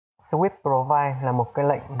Sweep Provide là một cái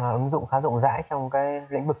lệnh mà ứng dụng khá rộng rãi trong cái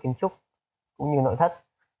lĩnh vực kiến trúc cũng như nội thất.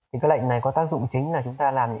 Thì cái lệnh này có tác dụng chính là chúng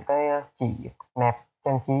ta làm những cái chỉ nẹp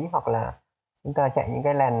trang trí, hoặc là chúng ta chạy những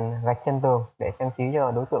cái lèn gạch chân tường để trang trí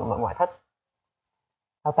cho đối tượng nội ngoại thất.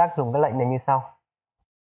 Thao tác dùng cái lệnh này như sau.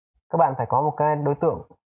 Các bạn phải có một cái đối tượng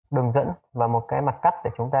đường dẫn và một cái mặt cắt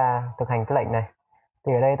để chúng ta thực hành cái lệnh này.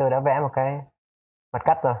 Thì ở đây tôi đã vẽ một cái mặt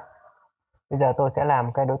cắt rồi. Bây giờ tôi sẽ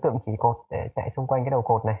làm cái đối tượng chỉ cột để chạy xung quanh cái đầu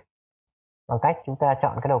cột này, bằng cách chúng ta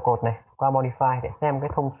chọn cái đầu cột này qua Modify để xem cái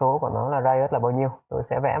thông số của nó là radius là bao nhiêu. Tôi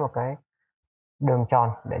sẽ vẽ một cái đường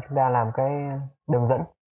tròn để chúng ta làm cái đường dẫn.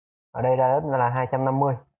 Ở đây radius là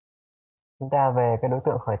 250. Chúng ta về cái đối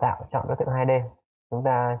tượng khởi tạo, chọn đối tượng 2D, chúng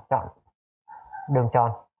ta chọn đường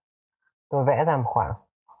tròn. Tôi vẽ ra một khoảng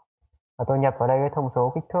và tôi nhập vào đây cái thông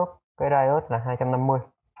số kích thước, cái radius là 250,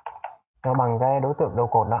 nó bằng cái đối tượng đầu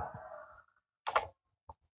cột đó.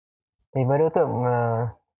 Thì với đối tượng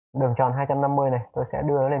đường tròn 250 này, tôi sẽ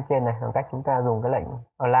đưa nó lên trên này bằng cách chúng ta dùng cái lệnh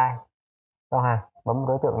Align giao hàng, bấm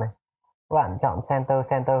đối tượng này. Các bạn chọn Center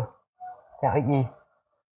theo XY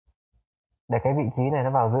để cái vị trí này nó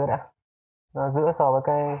vào giữa đã. Nó giữa so với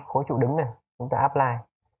cái khối trụ đứng này. Chúng ta Apply,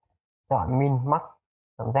 chọn Min Max,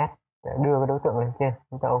 chọn Z để đưa cái đối tượng lên trên.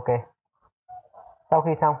 Chúng ta OK. Sau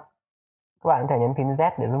khi xong, các bạn có thể nhấn phím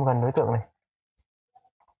Z để zoom gần đối tượng này.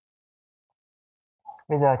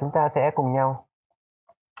 Bây giờ chúng ta sẽ cùng nhau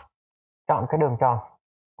chọn cái đường tròn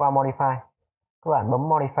qua Modify. Các bạn bấm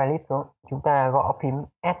Modify List xuống, chúng ta gõ phím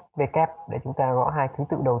SW để chúng ta gõ hai ký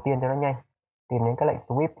tự đầu tiên cho nó nhanh. Tìm đến cái lệnh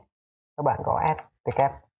Sweep, các bạn gõ SW.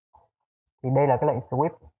 Thì đây là cái lệnh Sweep.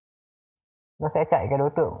 Nó sẽ chạy cái đối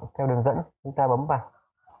tượng theo đường dẫn, chúng ta bấm vào.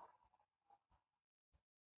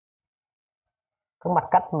 Các mặt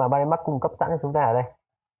cắt mà Barimax cung cấp sẵn cho chúng ta ở đây.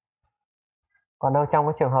 Còn đâu trong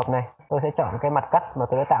cái trường hợp này, tôi sẽ chọn cái mặt cắt mà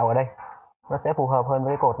tôi đã tạo ở đây. Nó sẽ phù hợp hơn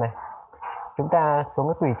với cái cột này. Chúng ta xuống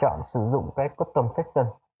cái tùy chọn sử dụng cái Custom Section,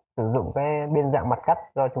 sử dụng cái biên dạng mặt cắt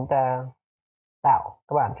do chúng ta tạo.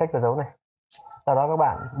 Các bạn check vào dấu này. Sau đó các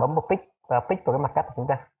bạn bấm một pick và pick vào cái mặt cắt của chúng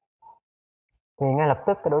ta. Thì ngay lập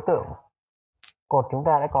tức cái đối tượng cột chúng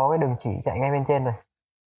ta đã có cái đường chỉ chạy ngay bên trên rồi.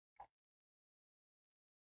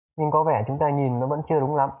 Nhưng có vẻ chúng ta nhìn nó vẫn chưa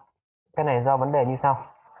đúng lắm. Cái này do vấn đề như sau.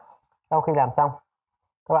 Sau khi làm xong,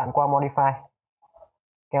 các bạn qua Modify,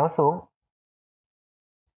 kéo xuống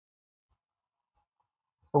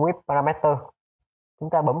Sweep Parameter, chúng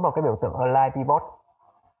ta bấm vào cái biểu tượng Align Pivot.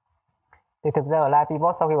 Thì thực ra Align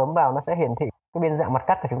Pivot sau khi bấm vào nó sẽ hiển thị cái biên dạng mặt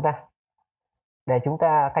cắt của chúng ta để chúng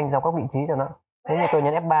ta canh dọc các vị trí cho nó. Nếu như tôi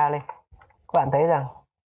nhấn F3 lên, các bạn thấy rằng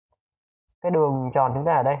cái đường tròn chúng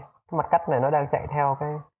ta ở đây, cái mặt cắt này nó đang chạy theo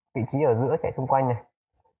cái vị trí ở giữa, chạy xung quanh này.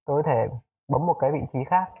 Tôi có thể bấm một cái vị trí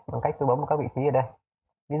khác bằng cách tôi bấm một các vị trí ở đây.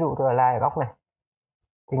 Ví dụ tôi Align ở góc này,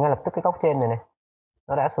 thì ngay lập tức cái góc trên này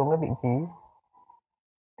nó đã xuống cái vị trí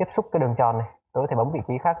tiếp xúc cái đường tròn này. Tôi có thể bấm vị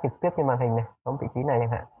trí khác trực tiếp trên màn hình này, bấm vị trí này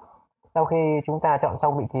chẳng hạn. Sau khi chúng ta chọn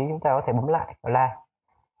xong vị trí, chúng ta có thể bấm lại Align,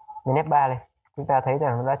 nhấn F3 lên, chúng ta thấy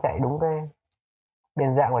rằng nó đã chạy đúng cái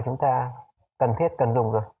biên dạng mà chúng ta cần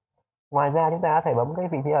dùng rồi. Ngoài ra chúng ta có thể bấm cái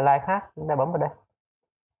vị trí Align khác, chúng ta bấm vào đây.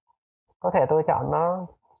 Có thể tôi chọn nó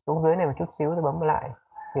xuống dưới này một chút xíu, tôi bấm lại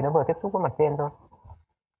thì nó vừa tiếp xúc với mặt trên thôi.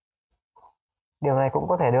 Điều này cũng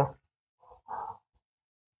có thể được.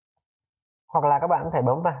 Hoặc là các bạn có thể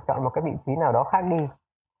bấm vào, chọn một cái vị trí nào đó khác đi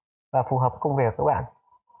và phù hợp công việc của các bạn.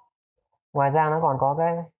 Ngoài ra nó còn có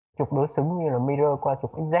cái trục đối xứng như là mirror qua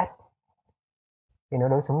trục XZ, thì nó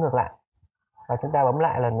đối xứng ngược lại. Và chúng ta bấm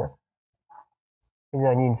lại lần nữa. Bây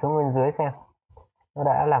giờ nhìn xuống bên dưới xem, nó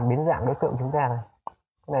đã làm biến dạng đối tượng chúng ta rồi.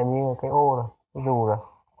 Cái này như cái ô rồi, cái dù rồi.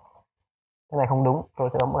 Cái này không đúng, tôi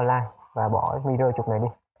sẽ bấm Align và bỏ mirror trục này đi.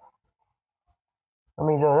 Nó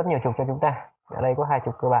mirror rất nhiều trục cho chúng ta. Ở đây có hai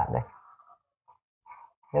trục cơ bản đây.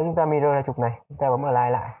 Nếu chúng ta mirror ra trục này, chúng ta bấm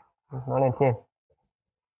Align lại, nó lên trên.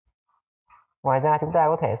 Ngoài ra chúng ta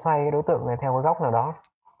có thể xoay cái đối tượng này theo cái góc nào đó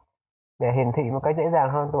để hiển thị một cách dễ dàng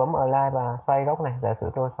hơn. Tôi bấm Align và xoay góc này, giả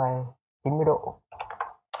sử tôi xoay 90 độ.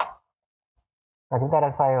 Và chúng ta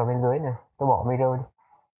đang xoay vào bên dưới này, tôi bỏ mirror đi.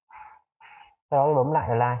 Sau đó tôi bấm lại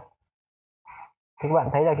Align. Thì các bạn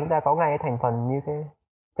thấy là chúng ta có ngay cái thành phần như cái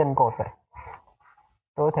chân cột vậy.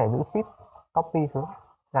 Tôi có thể giữ Shift, copy xuống,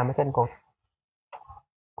 làm cái chân cột.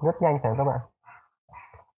 Rất nhanh phải không các bạn?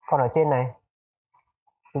 Còn ở trên này,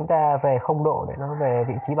 chúng ta về 0 độ để nó về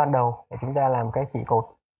vị trí ban đầu để chúng ta làm cái chỉ cột.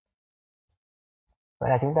 Vậy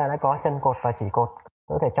là chúng ta đã có chân cột và chỉ cột.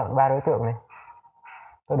 Tôi có thể chọn 3 đối tượng này.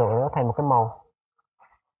 Tôi đổi nó thành một cái màu.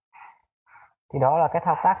 Thì đó là cái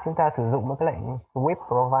thao tác chúng ta sử dụng với cái lệnh Sweep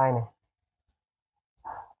Provide này.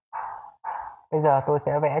 Bây giờ tôi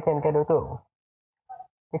sẽ vẽ trên cái đối tượng,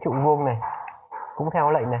 cái trụ vuông này, cũng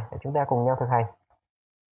theo lệnh này để chúng ta cùng nhau thực hành.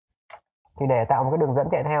 Thì để tạo một cái đường dẫn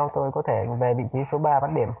chạy theo, tôi có thể về vị trí số 3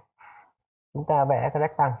 bắt điểm. Chúng ta vẽ cái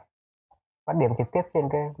rectangle, bắt điểm trực tiếp trên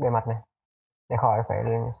cái bề mặt này để khỏi phải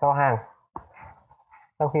so hàng.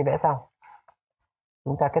 Sau khi vẽ xong,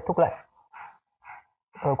 chúng ta kết thúc lệnh.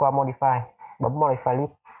 Tôi qua Modify, bấm Modify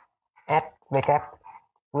List, Add VK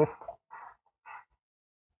Width.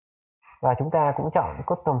 Và chúng ta cũng chọn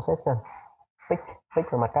Custom Section,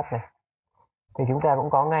 Pick vào mặt cắt này. Thì chúng ta cũng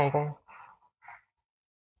có ngay cái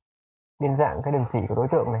biên dạng cái đường chỉ của đối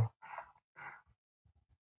tượng này.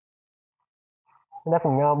 Chúng ta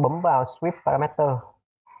cùng nhau bấm vào Sweep Parameter.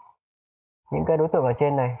 Những cái đối tượng ở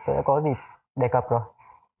trên này tôi đã có dịp đề cập rồi.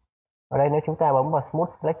 Ở đây nếu chúng ta bấm vào Smooth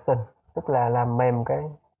Selection, tức là làm mềm cái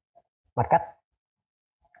mặt cắt.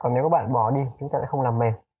 Còn nếu các bạn bỏ đi, chúng ta sẽ không làm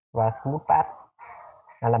mềm. Và Smooth Path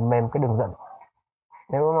là làm mềm cái đường dẫn.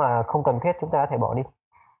 Nếu mà không cần thiết, chúng ta có thể bỏ đi.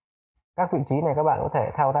 Các vị trí này các bạn có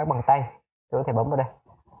thể thao tác bằng tay. Tôi có thể bấm vào đây.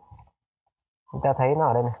 Chúng ta thấy nó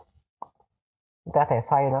ở đây này. Chúng ta có thể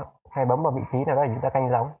xoay nó, hay bấm vào vị trí nào đó để chúng ta canh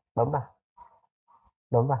giống. Bấm vào,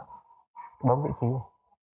 bấm vị trí này.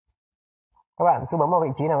 Các bạn cứ bấm vào vị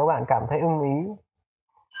trí nào các bạn cảm thấy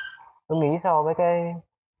ưng ý so với cái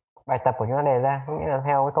bài tập của chúng ta đề ra, có nghĩa là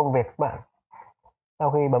theo cái công việc các bạn.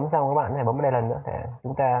 Sau khi bấm xong, các bạn phải bấm vào đây lần nữa để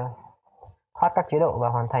chúng ta thoát các chế độ và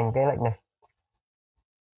hoàn thành cái lệnh này.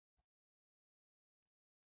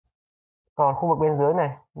 Còn khu vực bên dưới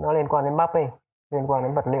này nó liên quan đến mapping, liên quan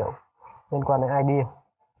đến vật liệu, liên quan đến idea.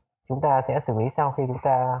 Chúng ta sẽ xử lý sau khi chúng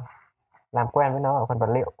ta làm quen với nó ở phần vật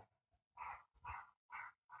liệu.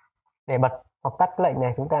 Để bật hoặc tắt cái lệnh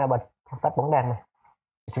này, chúng ta bật hoặc tắt bóng đèn này.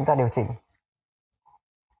 Chúng ta điều chỉnh.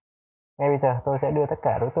 Ngay bây giờ tôi sẽ đưa tất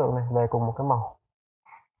cả đối tượng này về cùng một cái màu.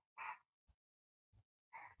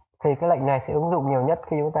 Thì cái lệnh này sẽ ứng dụng nhiều nhất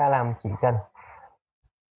khi chúng ta làm chỉ trần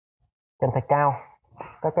thạch cao,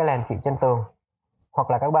 các cái lèn chỉ chân tường, hoặc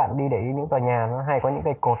là các bạn đi để ý những tòa nhà nó hay có những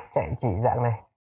cây cột chạy chỉ dạng này.